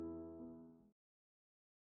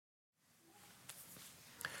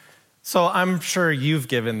So I'm sure you've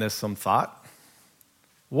given this some thought.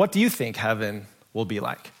 What do you think heaven will be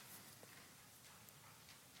like?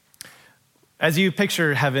 As you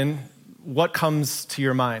picture heaven, what comes to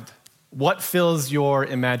your mind? What fills your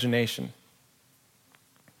imagination?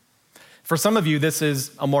 For some of you, this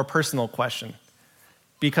is a more personal question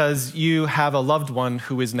because you have a loved one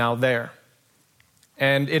who is now there.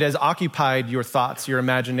 And it has occupied your thoughts, your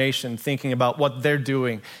imagination, thinking about what they're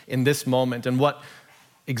doing in this moment and what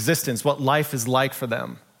existence, what life is like for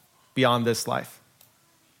them beyond this life.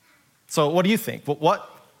 So what do you think? What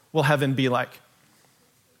will heaven be like?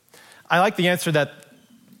 I like the answer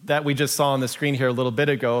that we just saw on the screen here a little bit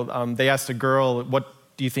ago. They asked a girl, what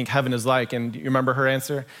do you think heaven is like? And you remember her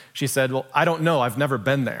answer? She said, well, I don't know. I've never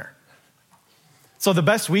been there. So the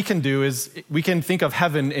best we can do is we can think of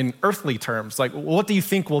heaven in earthly terms. Like, what do you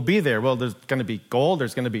think will be there? Well, there's going to be gold.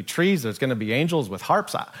 There's going to be trees. There's going to be angels with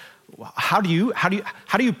harps. How do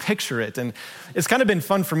you picture it? And it's kind of been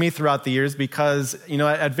fun for me throughout the years because,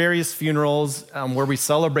 at various funerals where we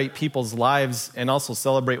celebrate people's lives and also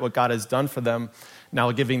celebrate what God has done for them,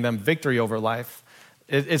 now giving them victory over life,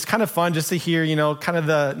 it's kind of fun just to hear, kind of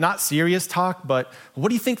the not serious talk, but what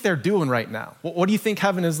do you think they're doing right now? What do you think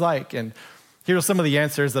heaven is like? And here are some of the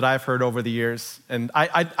answers that I've heard over the years. And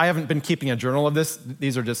I haven't been keeping a journal of this.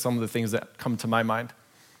 These are just some of the things that come to my mind.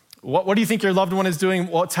 What do you think your loved one is doing?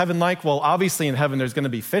 What's heaven like? Well, obviously in heaven there's going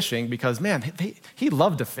to be fishing because, man, he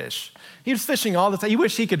loved to fish. He was fishing all the time. He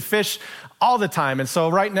wished he could fish all the time. And so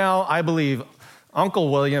right now, I believe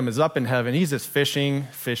Uncle William is up in heaven. He's just fishing.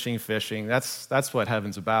 That's what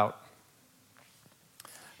heaven's about.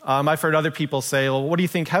 I've heard other people say, well, what do you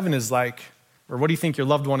think heaven is like? Or what do you think your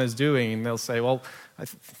loved one is doing? And they'll say, well,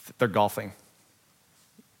 they're golfing.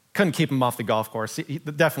 Couldn't keep them off the golf course.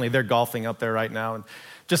 Definitely, they're golfing up there right now. And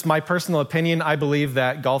just my personal opinion, I believe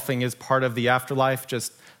that golfing is part of the afterlife,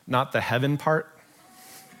 just not the heaven part.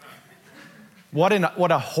 What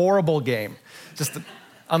a horrible game. Just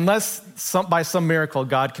unless by some miracle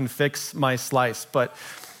God can fix my slice. But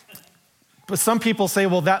some people say,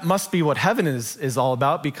 well, that must be what heaven is all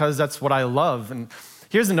about because that's what I love. And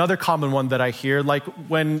here's another common one that I hear, like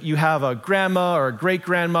when you have a grandma or a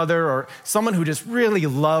great-grandmother or someone who just really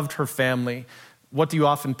loved her family, what do you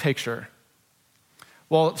often picture?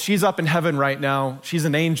 Well, she's up in heaven right now. She's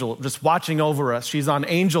an angel just watching over us. She's on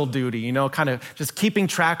angel duty, kind of just keeping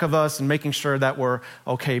track of us and making sure that we're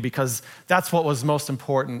okay because that's what was most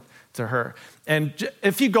important to her. And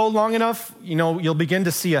if you go long enough, you'll begin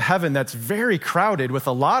to see a heaven that's very crowded with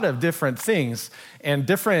a lot of different things and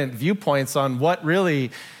different viewpoints on what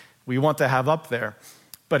really we want to have up there.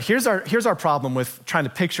 But here's our problem with trying to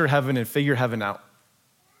picture heaven and figure heaven out.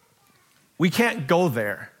 We can't go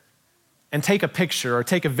there and take a picture or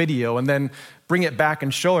take a video and then bring it back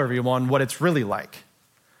and show everyone what it's really like.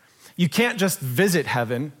 You can't just visit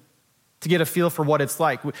heaven to get a feel for what it's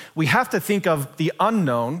like. We have to think of the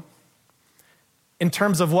unknown in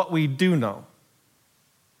terms of what we do know.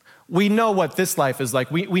 We know what this life is like.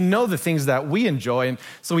 We know the things that we enjoy, and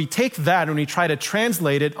so we take that and we try to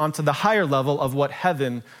translate it onto the higher level of what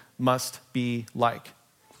heaven must be like.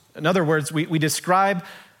 In other words, we describe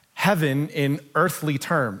heaven in earthly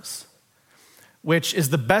terms, which is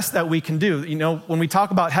the best that we can do. When we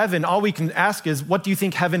talk about heaven, all we can ask is, what do you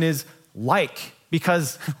think heaven is like?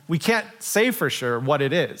 Because we can't say for sure what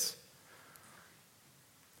it is.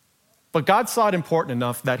 But God saw it important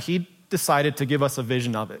enough that he decided to give us a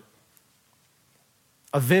vision of it.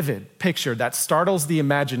 A vivid picture that startles the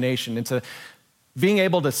imagination into being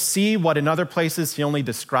able to see what in other places he only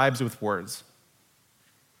describes with words.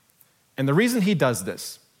 And the reason he does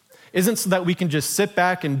this isn't so that we can just sit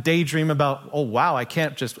back and daydream about, oh wow, I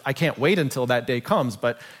can't wait until that day comes.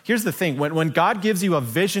 But here's the thing, when God gives you a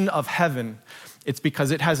vision of heaven, it's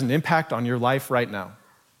because it has an impact on your life right now.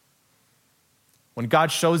 When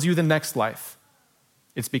God shows you the next life,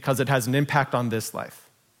 it's because it has an impact on this life.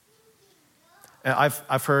 And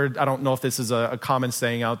I've heard, I don't know if this is a common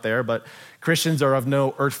saying out there, but Christians are of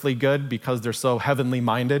no earthly good because they're so heavenly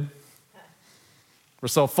minded. We're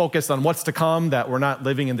so focused on what's to come that we're not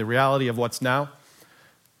living in the reality of what's now.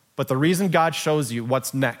 But the reason God shows you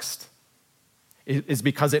what's next is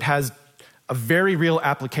because it has a very real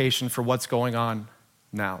application for what's going on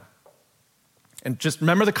now. And just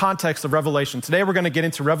remember the context of Revelation. Today we're going to get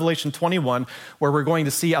into Revelation 21, where we're going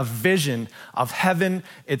to see a vision of heaven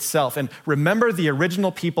itself. And remember the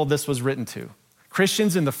original people this was written to.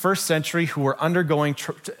 Christians in the first century who were undergoing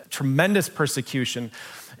tremendous persecution.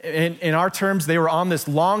 In our terms, they were on this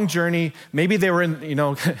long journey. Maybe they were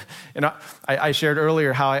I shared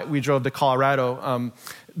earlier how we drove to Colorado.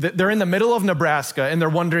 They're in the middle of Nebraska and they're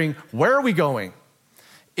wondering, where are we going?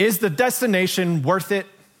 Is the destination worth it?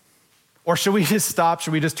 Or should we just stop?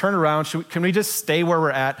 Should we just turn around? Can we just stay where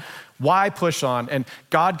we're at? Why push on? And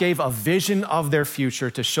God gave a vision of their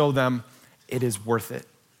future to show them it is worth it.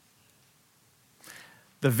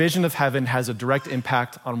 The vision of heaven has a direct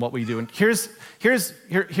impact on what we do. And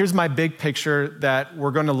here's my big picture that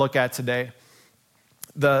we're going to look at today.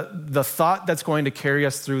 The thought that's going to carry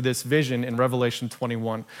us through this vision in Revelation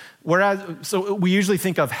 21. So we usually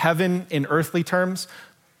think of heaven in earthly terms,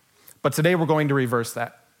 but today we're going to reverse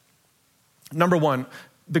that. Number one,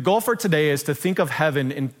 the goal for today is to think of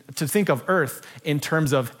to think of earth in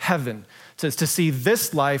terms of heaven, to see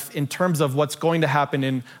this life in terms of what's going to happen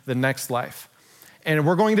in the next life. And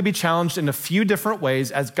we're going to be challenged in a few different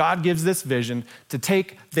ways as God gives this vision to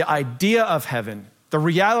take the idea of heaven, the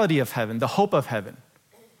reality of heaven, the hope of heaven,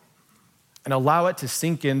 and allow it to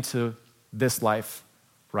sink into this life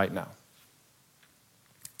right now.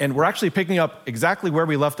 And we're actually picking up exactly where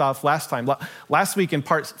we left off last time. Last week in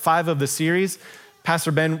part 5 of the series,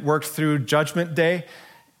 Pastor Ben worked through Judgment Day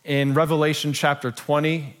in Revelation chapter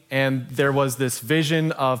 20, and there was this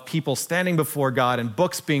vision of people standing before God and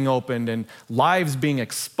books being opened and lives being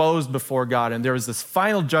exposed before God, and there was this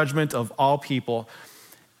final judgment of all people.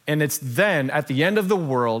 And it's then, at the end of the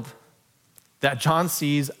world, that John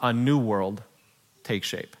sees a new world take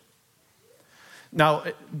shape. Now,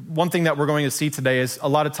 one thing that we're going to see today is a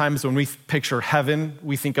lot of times when we picture heaven,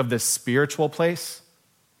 we think of this spiritual place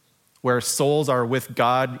where souls are with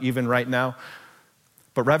God even right now.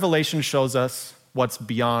 But Revelation shows us what's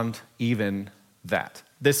beyond even that.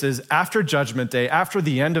 This is after Judgment Day, after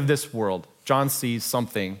the end of this world, John sees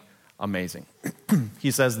something amazing.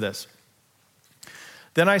 He says this,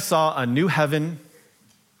 "Then I saw a new heaven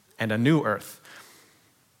and a new earth.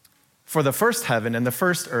 For the first heaven and the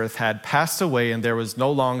first earth had passed away, and there was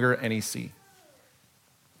no longer any sea."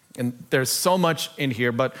 And there's so much in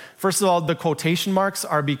here, but first of all, the quotation marks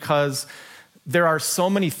are because there are so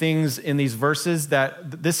many things in these verses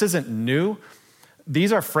that this isn't new.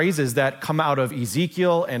 These are phrases that come out of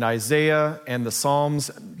Ezekiel and Isaiah and the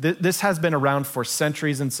Psalms. This has been around for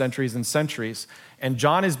centuries and centuries and centuries. And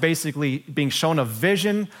John is basically being shown a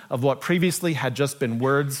vision of what previously had just been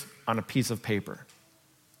words on a piece of paper.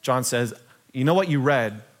 John says, you know what you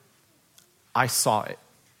read? I saw it.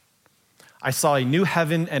 I saw a new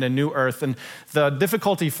heaven and a new earth. And the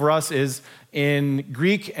difficulty for us is in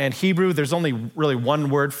Greek and Hebrew, there's only really one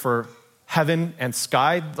word for heaven and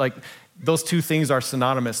sky. Like those two things are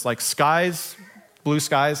synonymous. Like skies, blue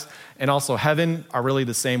skies, and also heaven are really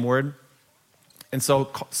the same word. And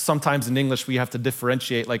so sometimes in English we have to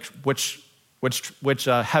differentiate like which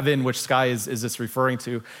heaven, which sky is this referring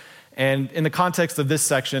to. And in the context of this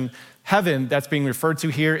section, heaven that's being referred to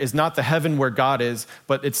here is not the heaven where God is,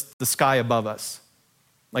 but it's the sky above us.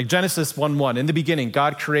 Like Genesis 1:1, in the beginning,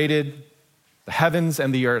 God created the heavens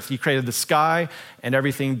and the earth. He created the sky and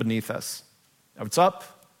everything beneath us. What's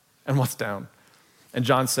up and what's down. And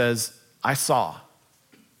John says, I saw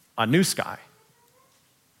a new sky.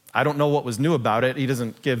 I don't know what was new about it. He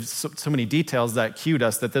doesn't give so many details that cued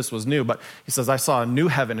us that this was new, but he says, I saw a new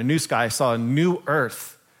heaven, a new sky. I saw a new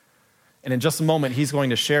earth. And in just a moment, he's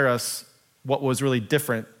going to share us what was really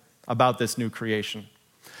different about this new creation.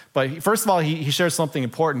 But first of all, he shares something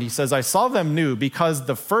important. He says, I saw them new because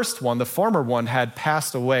the first one, the former one, had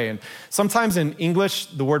passed away. And sometimes in English,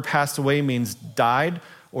 the word passed away means died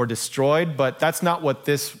or destroyed, but that's not what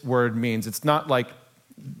this word means. It's not like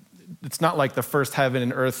the first heaven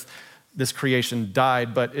and earth, this creation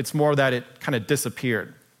died, but it's more that it kind of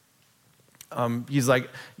disappeared. He's like,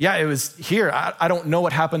 yeah, it was here. I don't know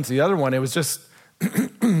what happened to the other one. It was just,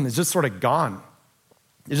 it's just sort of gone.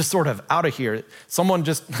 It's just sort of out of here. Someone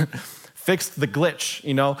just fixed the glitch,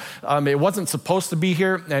 you know. It wasn't supposed to be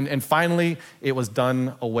here, and finally it was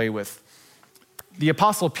done away with. The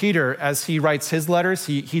Apostle Peter, as he writes his letters,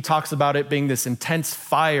 he talks about it being this intense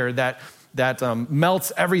fire that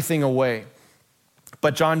melts everything away.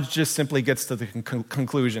 But John just simply gets to the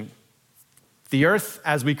conclusion. The earth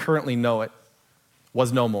as we currently know it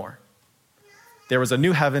was no more. There was a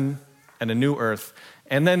new heaven and a new earth.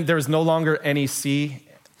 And then there was no longer any sea.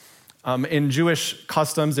 In Jewish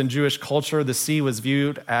customs and Jewish culture, the sea was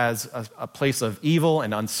viewed as a place of evil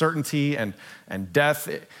and uncertainty and death.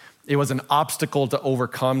 It was an obstacle to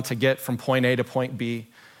overcome to get from point A to point B.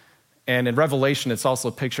 And in Revelation, it's also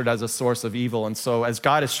pictured as a source of evil. And so as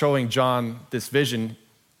God is showing John this vision,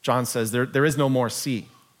 John says there is no more sea,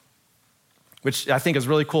 which I think is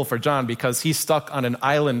really cool for John because he's stuck on an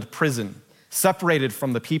island prison, separated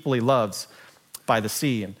from the people he loves by the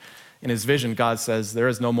sea. And in his vision, God says there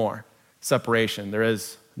is no more separation. There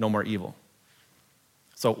is no more evil.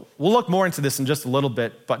 So we'll look more into this in just a little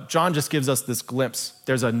bit, but John just gives us this glimpse.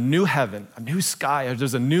 There's a new heaven, a new sky,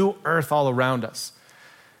 there's a new earth all around us.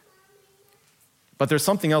 But there's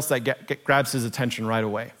something else that grabs his attention right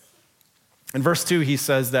away. In verse 2, he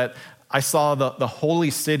says that I saw the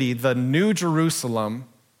holy city, the new Jerusalem,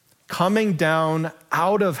 coming down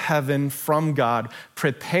out of heaven from God,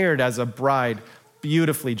 prepared as a bride,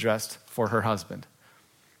 beautifully dressed for her husband.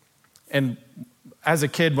 And as a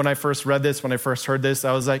kid, when I first read this, when I first heard this,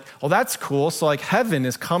 I was like, oh, that's cool. So like heaven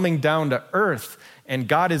is coming down to earth and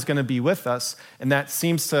God is going to be with us. And that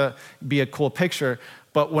seems to be a cool picture.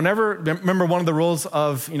 But remember one of the rules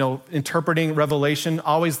of, interpreting Revelation,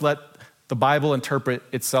 always let the Bible interpret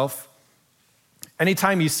itself.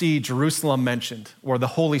 Anytime you see Jerusalem mentioned or the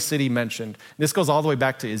holy city mentioned, this goes all the way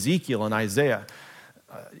back to Ezekiel and Isaiah,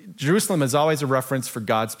 Jerusalem is always a reference for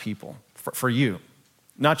God's people, for you.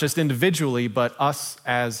 Not just individually, but us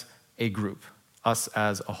as a group, us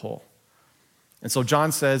as a whole. And so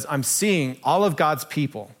John says, I'm seeing all of God's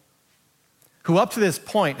people who up to this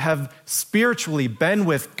point have spiritually been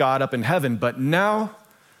with God up in heaven, but now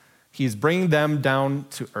he's bringing them down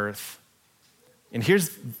to earth. And here's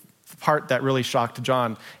the part that really shocked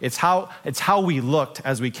John. It's how we looked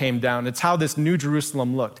as we came down. It's how this new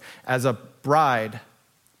Jerusalem looked as a bride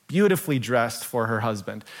beautifully dressed for her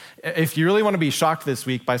husband. If you really want to be shocked this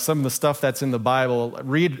week by some of the stuff that's in the Bible,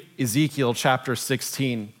 read Ezekiel chapter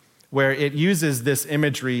 16, where it uses this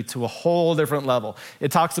imagery to a whole different level.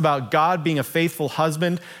 It talks about God being a faithful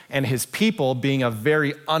husband and his people being a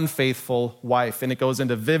very unfaithful wife. And it goes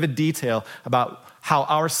into vivid detail about how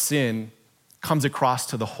our sin comes across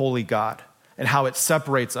to the holy God and how it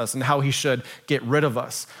separates us and how he should get rid of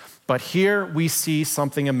us. But here we see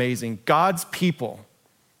something amazing. God's people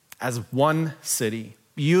as one city,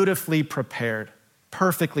 beautifully prepared,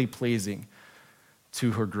 perfectly pleasing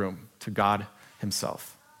to her groom, to God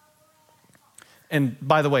himself. And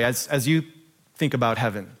by the way, as you think about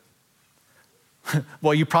heaven,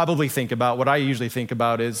 well, you probably think about what I usually think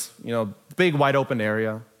about is, big wide open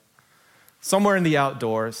area, somewhere in the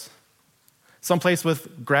outdoors, someplace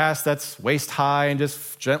with grass that's waist high and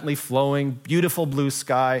just gently flowing, beautiful blue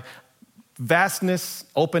sky, vastness,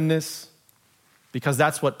 openness, because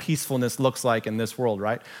that's what peacefulness looks like in this world,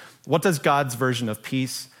 right? What does God's version of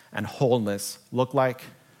peace and wholeness look like?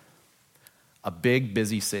 A big,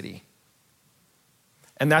 busy city.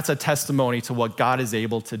 And that's a testimony to what God is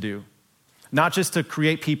able to do. Not just to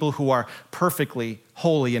create people who are perfectly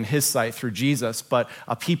holy in his sight through Jesus, but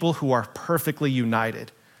a people who are perfectly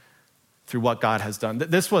united through what God has done.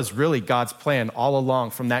 This was really God's plan all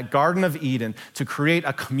along, from that Garden of Eden to create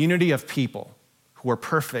a community of people who are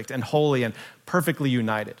perfect and holy and perfectly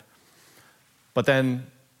united. But then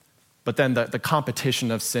the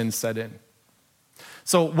competition of sin set in.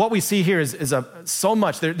 So what we see here is so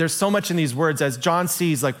much. There's so much in these words as John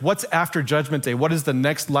sees, like, what's after Judgment Day? What is the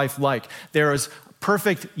next life like? There is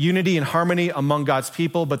perfect unity and harmony among God's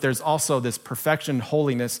people, but there's also this perfection and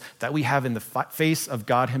holiness that we have in the face of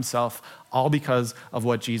God himself, all because of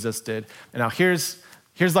what Jesus did. And now here's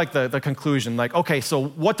like the conclusion. Like, okay, so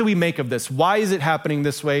what do we make of this? Why is it happening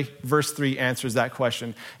this way? Verse 3 answers that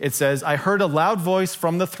question. It says, I heard a loud voice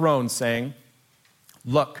from the throne saying,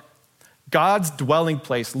 look, God's dwelling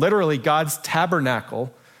place, literally God's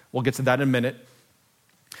tabernacle, we'll get to that in a minute,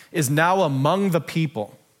 is now among the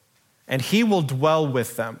people, and he will dwell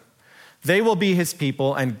with them. They will be his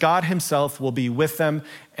people, and God himself will be with them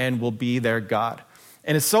and will be their God.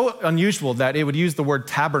 And it's so unusual that it would use the word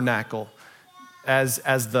tabernacle as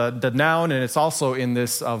the noun, and it's also in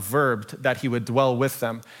this verb that he would dwell with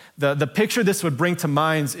them. The picture this would bring to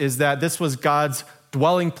minds is that this was God's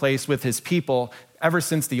dwelling place with his people ever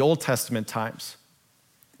since the Old Testament times.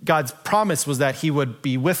 God's promise was that he would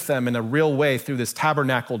be with them in a real way through this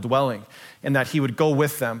tabernacle dwelling, and that he would go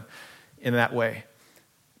with them in that way.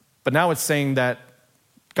 But now it's saying that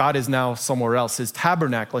God is now somewhere else. His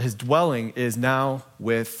tabernacle, his dwelling is now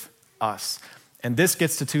with us. And this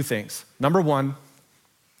gets to two things. Number one,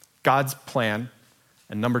 God's plan.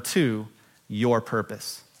 And number two, your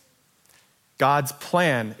purpose. God's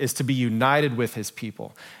plan is to be united with his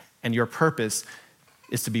people. And your purpose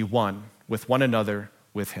is to be one with one another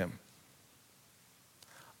with him.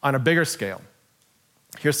 On a bigger scale,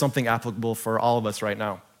 here's something applicable for all of us right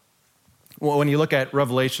now. Well, when you look at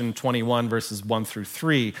Revelation 21, verses 1 through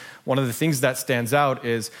 3, one of the things that stands out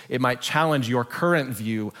is it might challenge your current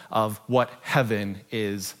view of what heaven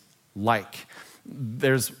is like.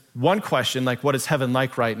 There's one question, like, what is heaven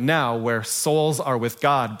like right now, where souls are with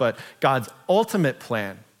God? But God's ultimate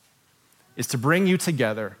plan is to bring you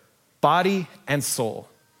together, body and soul,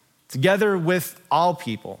 together with all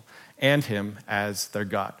people, and him as their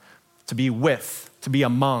God. To be with, to be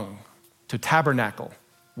among, to tabernacle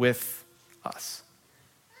with us.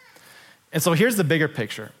 And so here's the bigger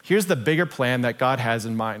picture. Here's the bigger plan that God has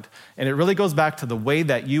in mind. And it really goes back to the way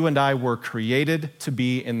that you and I were created to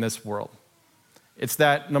be in this world. It's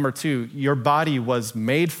that, number 2, your body was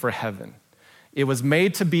made for heaven. It was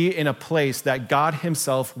made to be in a place that God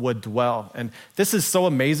himself would dwell. And this is so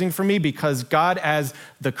amazing for me because God, as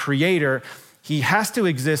the creator, he has to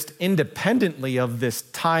exist independently of this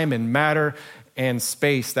time and matter and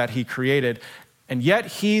space that he created. And yet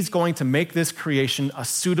he's going to make this creation a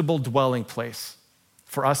suitable dwelling place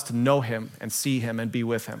for us to know him and see him and be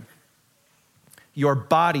with him. Your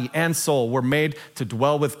body and soul were made to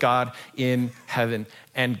dwell with God in heaven.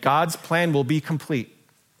 And God's plan will be complete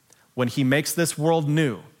when he makes this world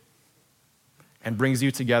new and brings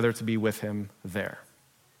you together to be with him there.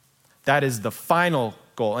 That is the final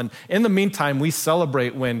goal. And in the meantime, we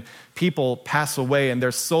celebrate when people pass away and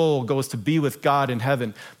their soul goes to be with God in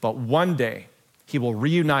heaven. But one day, he will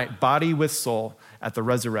reunite body with soul at the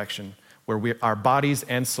resurrection, where our bodies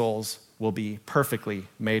and souls will be perfectly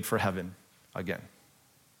made for heaven again.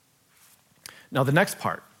 Now, the next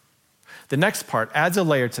part adds a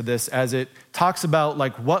layer to this as it talks about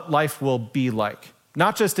like what life will be like,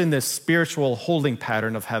 not just in this spiritual holding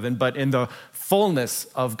pattern of heaven, but in the fullness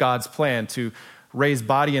of God's plan to raise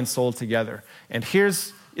body and soul together. And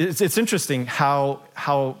it's interesting how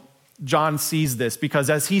John sees this, because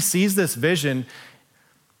as he sees this vision,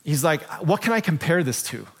 he's like, what can I compare this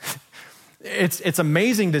to? It's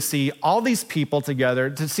amazing to see all these people together,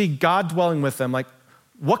 to see God dwelling with them. Like,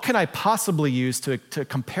 what can I possibly use to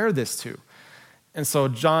compare this to? And so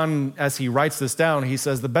John, as he writes this down, he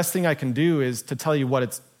says, the best thing I can do is to tell you what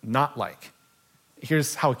it's not like.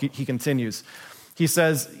 Here's how he continues. He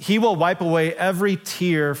says, he will wipe away every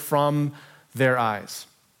tear from their eyes.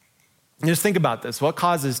 And just think about this. What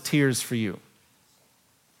causes tears for you?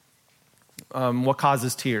 What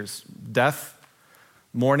causes tears? Death,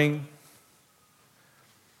 mourning,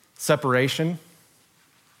 separation,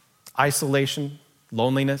 isolation,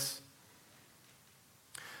 loneliness,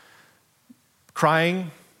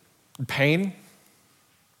 crying, pain.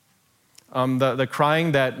 The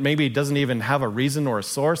crying that maybe doesn't even have a reason or a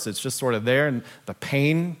source. It's just sort of there. And the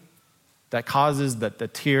pain that causes the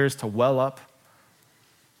tears to well up.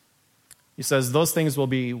 He says those things will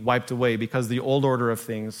be wiped away because the old order of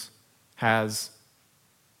things has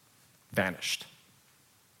vanished.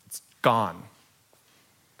 It's gone.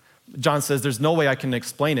 John says there's no way I can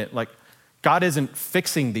explain it. Like, God isn't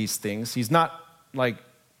fixing these things. He's not like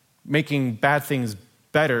making bad things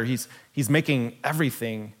better. He's making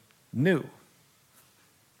everything new.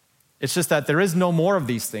 It's just that there is no more of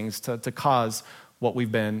these things to cause what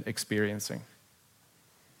we've been experiencing.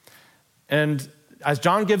 And as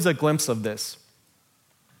John gives a glimpse of this,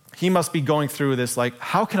 he must be going through this like,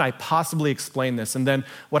 how can I possibly explain this? And then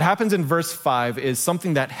what happens in verse 5 is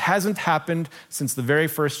something that hasn't happened since the very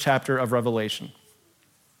first chapter of Revelation.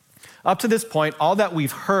 Up to this point, all that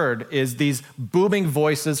we've heard is these booming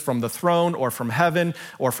voices from the throne or from heaven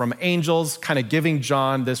or from angels kind of giving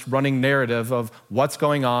John this running narrative of what's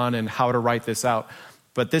going on and how to write this out.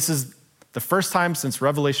 But this is the first time since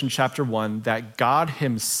Revelation chapter 1 that God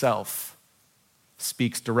himself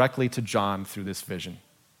speaks directly to John through this vision.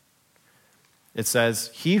 It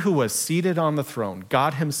says, he who was seated on the throne,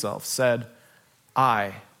 God himself, said,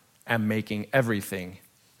 I am making everything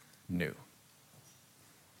new.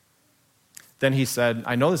 Then he said,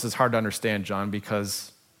 I know this is hard to understand, John,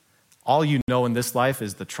 because all you know in this life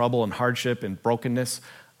is the trouble and hardship and brokenness.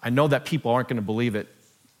 I know that people aren't going to believe it,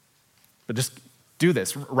 but just do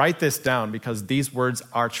this. Write this down because these words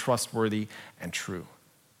are trustworthy and true.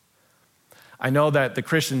 I know that the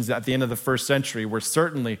Christians at the end of the first century were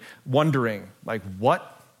certainly wondering, like,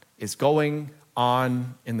 what is going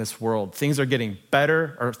on in this world? Things are getting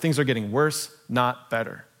better, or things are getting worse, not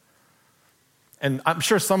better. And I'm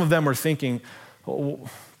sure some of them were thinking, oh,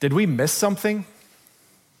 did we miss something?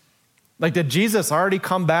 Like, did Jesus already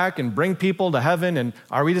come back and bring people to heaven, and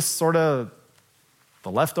are we just sort of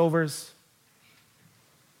the leftovers?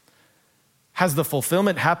 Has the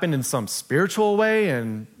fulfillment happened in some spiritual way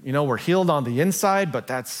and, we're healed on the inside, but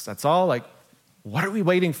that's all? Like, what are we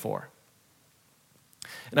waiting for?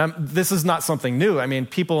 And this is not something new. I mean,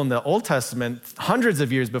 people in the Old Testament, hundreds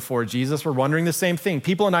of years before Jesus, were wondering the same thing.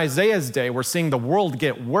 People in Isaiah's day were seeing the world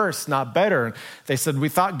get worse, not better. And they said, we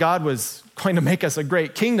thought God was going to make us a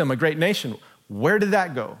great kingdom, a great nation. Where did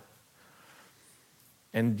that go?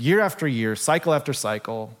 And year after year, cycle after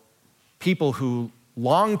cycle, people who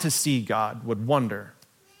longed to see God would wonder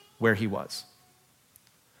where he was.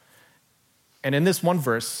 And in this one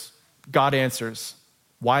verse, God answers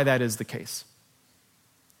why that is the case.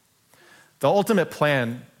 The ultimate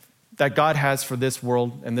plan that God has for this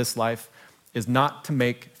world and this life is not to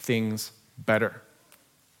make things better.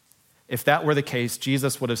 If that were the case,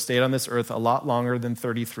 Jesus would have stayed on this earth a lot longer than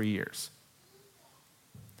 33 years.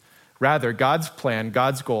 Rather, God's plan,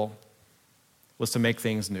 God's goal, was to make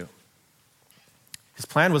things new. His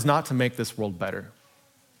plan was not to make this world better.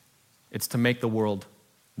 It's to make the world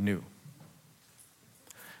new.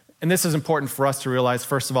 And this is important for us to realize,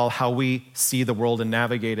 first of all, how we see the world and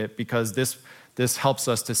navigate it, because this helps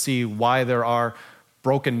us to see why there are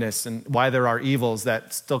brokenness and why there are evils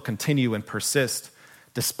that still continue and persist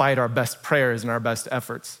despite our best prayers and our best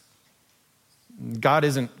efforts. God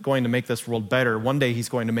isn't going to make this world better. One day he's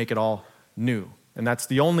going to make it all new. And that's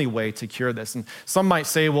the only way to cure this. And some might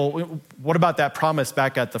say, well, what about that promise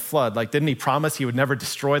back at the flood? Like, didn't he promise he would never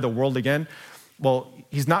destroy the world again? Well,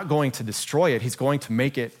 he's not going to destroy it. He's going to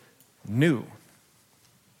make it new.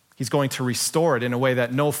 He's going to restore it in a way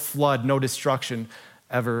that no flood, no destruction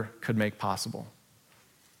ever could make possible.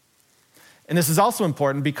 And this is also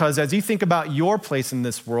important because as you think about your place in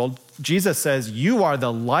this world, Jesus says, you are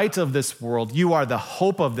the light of this world. You are the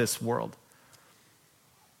hope of this world.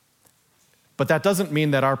 But that doesn't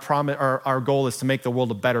mean that our goal is to make the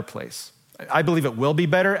world a better place. I believe it will be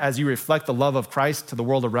better as you reflect the love of Christ to the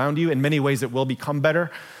world around you. In many ways, it will become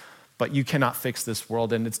better, but you cannot fix this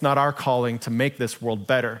world, and it's not our calling to make this world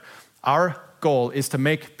better. Our goal is to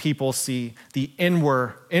make people see the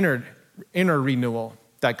inner renewal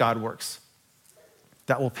that God works,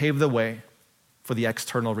 that will pave the way for the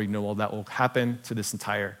external renewal that will happen to this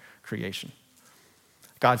entire creation.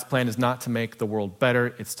 God's plan is not to make the world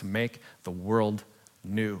better, it's to make the world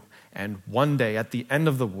new. And one day, at the end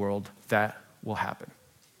of the world, that will happen.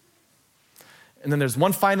 And then there's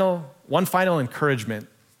one final encouragement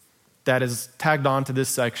that is tagged on to this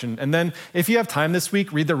section. And then if you have time this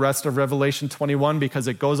week, read the rest of Revelation 21 because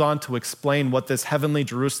it goes on to explain what this heavenly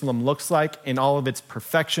Jerusalem looks like in all of its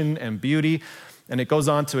perfection and beauty. And it goes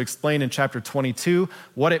on to explain in chapter 22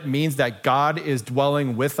 what it means that God is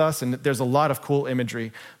dwelling with us. And there's a lot of cool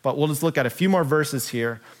imagery. But we'll just look at a few more verses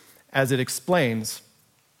here as it explains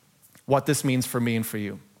what this means for me and for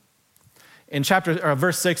you. In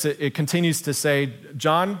verse 6, it continues to say,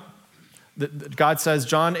 God says,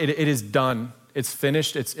 John, it is done. It's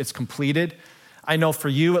finished. It's completed. I know for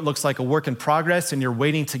you it looks like a work in progress and you're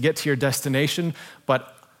waiting to get to your destination,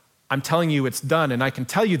 but I'm telling you it's done, and I can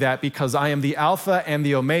tell you that because I am the Alpha and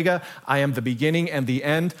the Omega. I am the beginning and the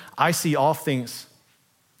end. I see all things,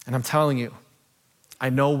 and I'm telling you, I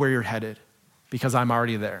know where you're headed because I'm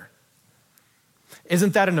already there.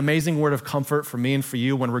 Isn't that an amazing word of comfort for me and for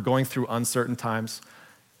you when we're going through uncertain times?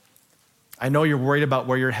 I know you're worried about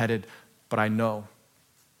where you're headed, but I know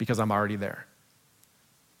because I'm already there.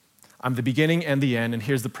 I'm the beginning and the end, and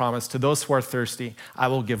here's the promise. To those who are thirsty, I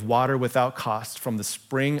will give water without cost from the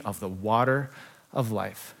spring of the water of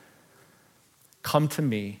life. Come to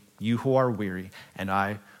me, you who are weary, and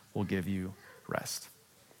I will give you rest.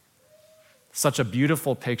 Such a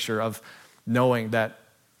beautiful picture of knowing that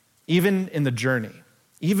even in the journey,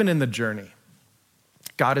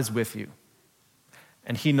 God is with you,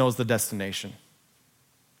 and he knows the destination.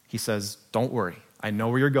 He says, don't worry, I know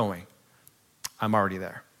where you're going. I'm already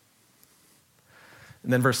there.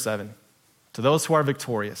 And then verse 7, to those who are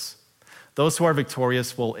victorious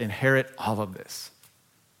will inherit all of this.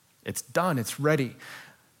 It's done, it's ready.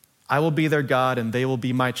 I will be their God and they will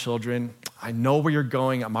be my children. I know where you're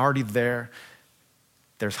going, I'm already there.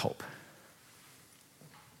 There's hope.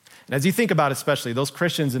 And as you think about especially those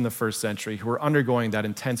Christians in the first century who were undergoing that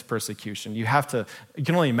intense persecution, you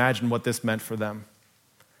can only imagine what this meant for them.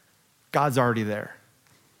 God's already there.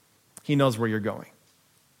 He knows where you're going.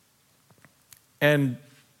 And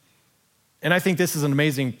I think this is an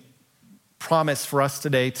amazing promise for us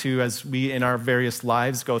today too, as we in our various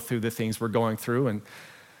lives go through the things we're going through. And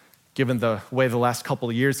given the way the last couple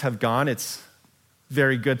of years have gone, it's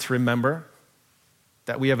very good to remember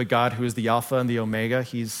that we have a God who is the Alpha and the Omega.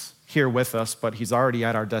 He's here with us, but he's already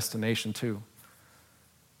at our destination too.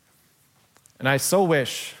 And I so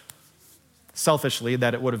wish, selfishly,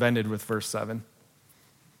 that it would have ended with verse 7.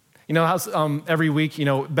 You know how every week,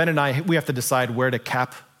 Ben and I, we have to decide where to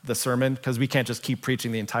cap the sermon because we can't just keep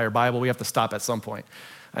preaching the entire Bible. We have to stop at some point.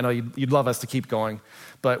 I know you'd love us to keep going,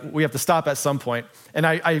 but we have to stop at some point. And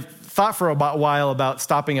I thought for a while about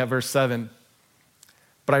stopping at verse 7,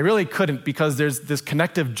 but I really couldn't because there's this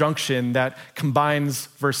connective junction that combines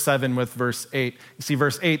verse 7 with verse 8. You see,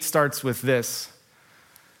 verse 8 starts with this.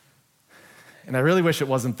 And I really wish it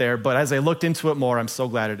wasn't there, but as I looked into it more, I'm so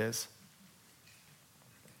glad it is.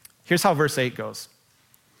 Here's how verse 8 goes.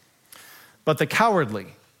 But the cowardly.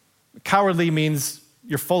 Cowardly means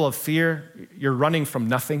you're full of fear, you're running from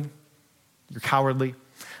nothing, you're cowardly.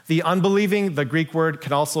 The unbelieving, the Greek word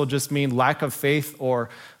can also just mean lack of faith or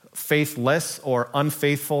faithless or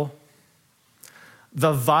unfaithful.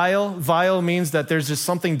 The vile means that there's just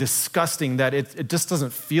something disgusting, that it just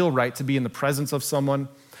doesn't feel right to be in the presence of someone.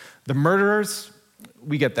 The murderers,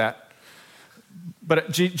 we get that.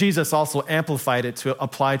 But Jesus also amplified it to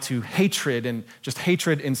apply to hatred and just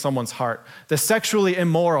hatred in someone's heart. The sexually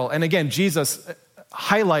immoral, and again, Jesus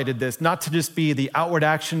highlighted this, not to just be the outward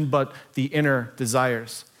action, but the inner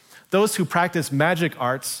desires. Those who practice magic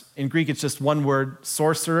arts, in Greek it's just one word,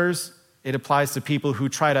 sorcerers. It applies to people who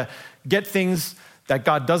try to get things that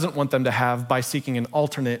God doesn't want them to have by seeking an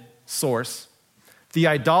alternate source. The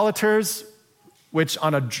idolaters, which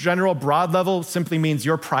on a general broad level simply means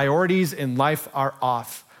your priorities in life are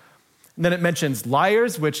off. And then it mentions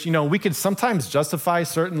liars, which, we could sometimes justify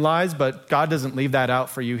certain lies, but God doesn't leave that out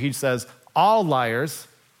for you. He says, all liars,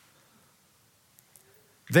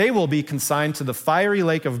 they will be consigned to the fiery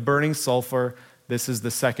lake of burning sulfur. This is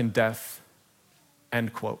the second death,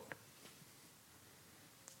 end quote.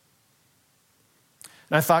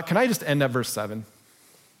 And I thought, can I just end at verse 7?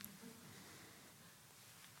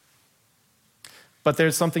 But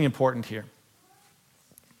there's something important here.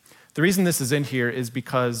 The reason this is in here is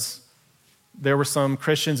because there were some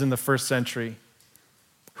Christians in the first century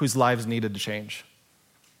whose lives needed to change.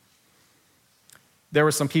 There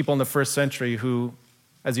were some people in the first century who,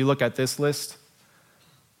 as you look at this list,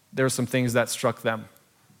 there were some things that struck them.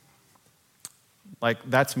 Like,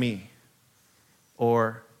 that's me.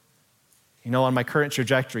 Or, on my current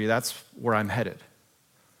trajectory, that's where I'm headed.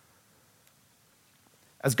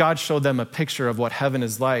 As God showed them a picture of what heaven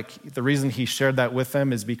is like, the reason he shared that with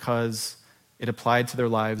them is because it applied to their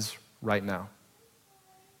lives right now.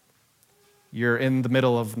 You're in the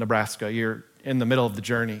middle of Nebraska. You're in the middle of the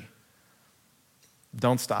journey.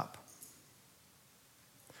 Don't stop.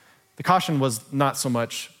 The caution was not so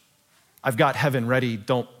much, I've got heaven ready,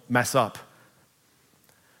 don't mess up.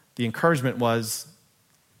 The encouragement was,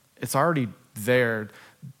 it's already there,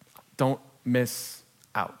 don't miss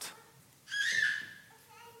out.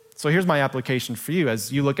 So here's my application for you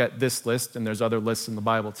as you look at this list, and there's other lists in the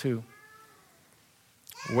Bible too.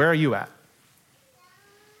 Where are you at?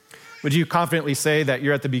 Would you confidently say that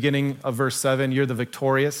you're at the beginning of verse 7, you're the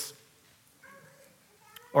victorious?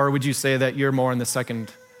 Or would you say that you're more in the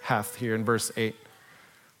second half here in verse 8?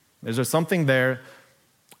 Is there something there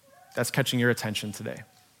that's catching your attention today?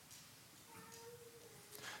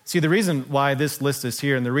 See, the reason why this list is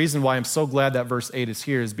here and the reason why I'm so glad that verse 8 is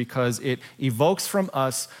here is because it evokes from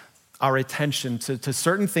us our attention to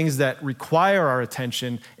certain things that require our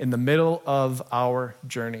attention in the middle of our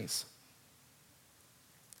journeys.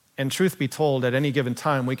 And truth be told, at any given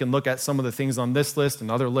time, we can look at some of the things on this list and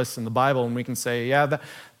other lists in the Bible, and we can say, yeah,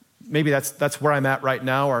 maybe that's where I'm at right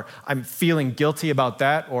now, or I'm feeling guilty about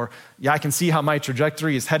that, or yeah, I can see how my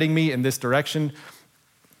trajectory is heading me in this direction,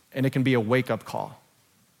 and it can be a wake-up call.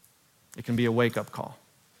 It can be a wake-up call.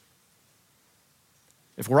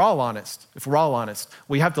 If we're all honest,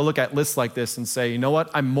 we have to look at lists like this and say, you know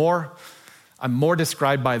what, I'm more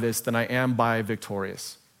described by this than I am by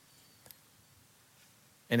victorious.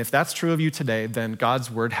 And if that's true of you today, then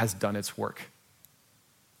God's word has done its work.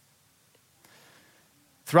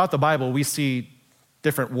 Throughout the Bible, we see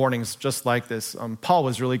different warnings just like this. Paul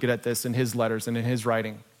was really good at this in his letters and in his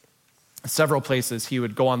writing. Several places he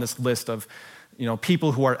would go on this list of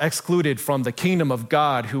people who are excluded from the kingdom of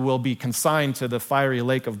God who will be consigned to the fiery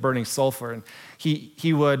lake of burning sulfur. And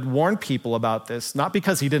he would warn people about this, not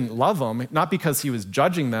because he didn't love them, not because he was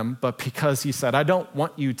judging them, but because he said, I don't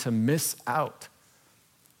want you to miss out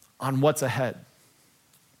on what's ahead.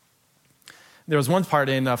 There was one part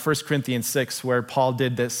in 1 Corinthians 6 where Paul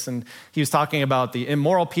did this, and he was talking about the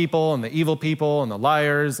immoral people and the evil people and the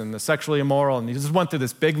liars and the sexually immoral, and he just went through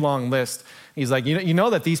this big, long list. He's like, you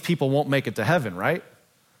know that these people won't make it to heaven, right?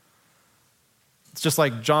 It's just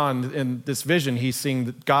like John in this vision, he's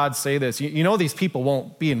seeing God say this. You know these people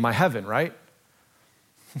won't be in my heaven, right?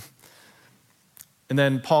 And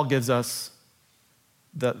then Paul gives us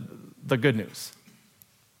the good news.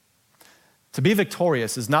 To be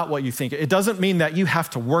victorious is not what you think. It doesn't mean that you have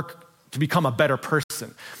to work to become a better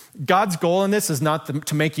person. God's goal in this is not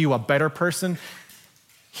to make you a better person.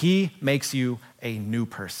 He makes you a new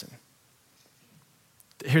person.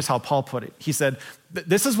 Here's how Paul put it. He said,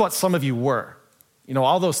 this is what some of you were.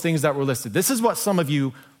 All those things that were listed. This is what some of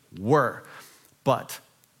you were. But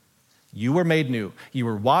you were made new. You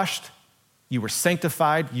were washed. You were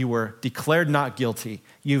sanctified. You were declared not guilty.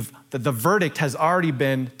 The verdict has already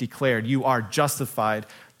been declared. You are justified.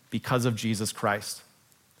 because of Jesus Christ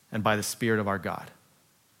and by the Spirit of our God.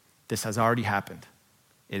 This has already happened.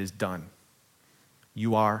 It is done.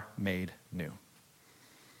 You are made new.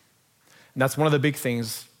 And that's one of the big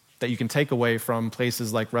things that you can take away from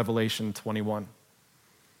places like Revelation 21.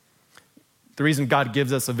 The reason God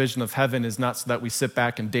gives us a vision of heaven is not so that we sit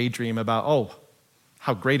back and daydream about, oh,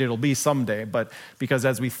 how great it'll be someday, but because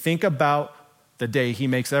as we think about the day he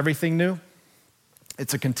makes everything new,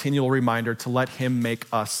 it's a continual reminder to let him make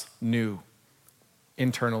us new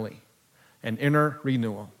internally, an inner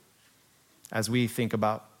renewal as we think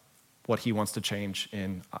about what he wants to change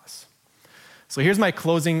in us. So here's my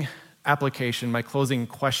closing application, my closing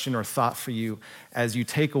question or thought for you as you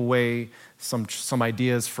take away some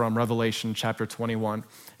ideas from Revelation chapter 21.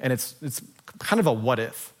 And it's kind of a what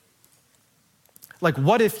if. Like,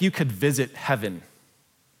 what if you could visit heaven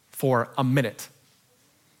for a minute?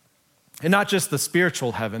 And not just the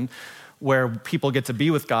spiritual heaven where people get to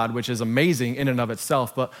be with God, which is amazing in and of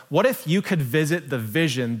itself, but what if you could visit the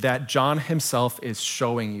vision that John himself is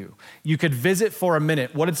showing you? You could visit for a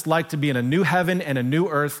minute what it's like to be in a new heaven and a new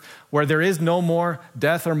earth where there is no more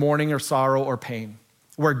death or mourning or sorrow or pain,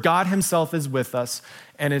 where God himself is with us,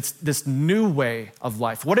 and it's this new way of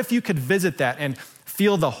life. What if you could visit that and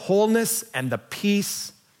feel the wholeness and the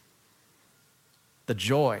peace, the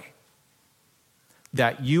joy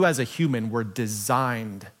that you as a human were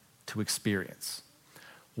designed to experience?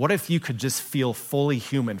 What if you could just feel fully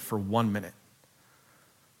human for 1 minute?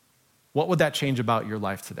 What would that change about your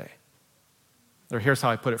life today? Or here's how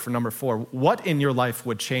I put it for number 4. What in your life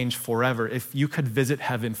would change forever if you could visit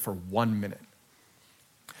heaven for 1 minute?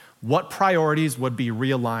 What priorities would be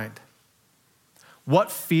realigned? What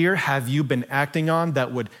fear have you been acting on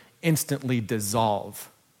that would instantly dissolve?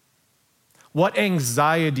 What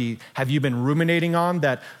anxiety have you been ruminating on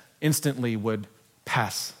that instantly would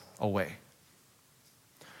pass away?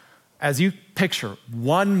 As you picture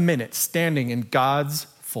 1 minute standing in God's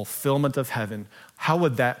fulfillment of heaven, how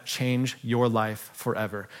would that change your life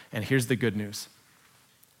forever? And here's the good news.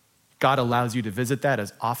 God allows you to visit that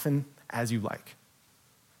as often as you like.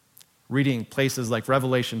 Reading places like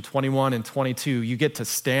Revelation 21 and 22, you get to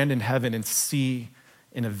stand in heaven and see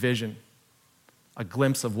in a vision a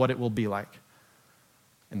glimpse of what it will be like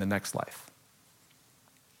in the next life.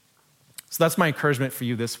 So that's my encouragement for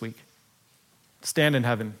you this week. Stand in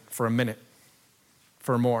heaven for a minute,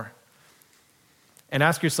 for more, and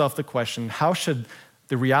ask yourself the question, how should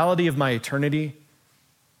the reality of my eternity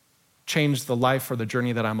change the life or the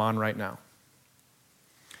journey that I'm on right now?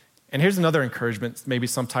 And here's another encouragement, maybe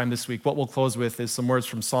sometime this week. What we'll close with is some words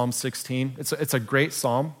from Psalm 16. It's a great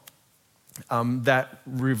psalm that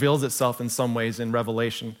reveals itself in some ways in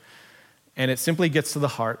Revelation. And it simply gets to the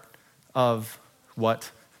heart of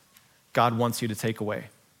what God wants you to take away.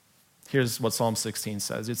 Here's what Psalm 16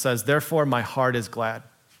 says. It says, "Therefore my heart is glad,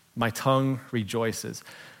 my tongue rejoices.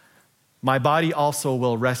 My body also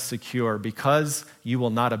will rest secure, because you will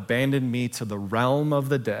not abandon me to the realm of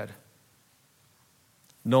the dead.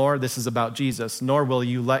 Nor," this is about Jesus, "nor will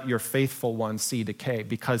you let your faithful one see decay.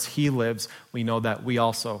 Because he lives, we know that we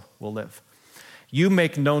also will live. You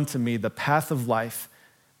make known to me the path of life.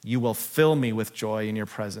 You will fill me with joy in your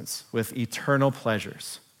presence, with eternal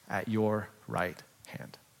pleasures at your right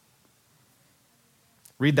hand."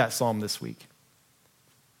 Read that psalm this week.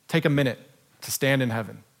 Take a minute to stand in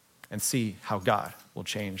heaven and see how God will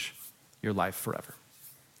change your life forever.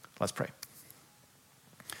 Let's pray.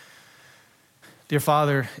 Dear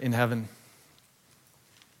Father in heaven,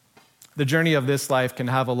 the journey of this life can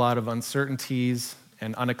have a lot of uncertainties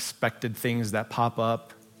and unexpected things that pop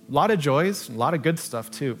up. A lot of joys, a lot of good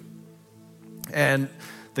stuff too. And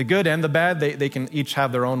the good and the bad, they can each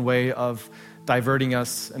have their own way of diverting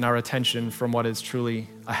us and our attention from what is truly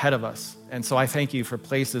ahead of us. And so I thank you for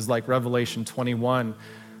places like Revelation 21,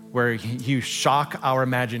 where you shock our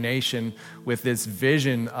imagination with this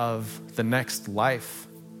vision of the next life.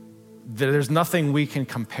 There's nothing we can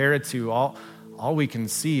compare it to. All we can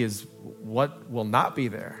see is what will not be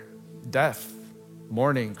there. Death,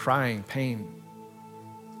 mourning, crying, pain.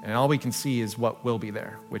 And all we can see is what will be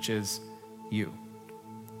there, which is you.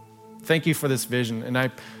 Thank you for this vision. And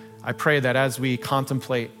I pray that as we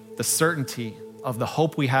contemplate the certainty of the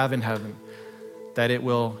hope we have in heaven, that it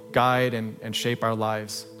will guide and shape our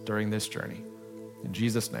lives during this journey. In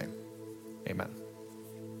Jesus' name, amen.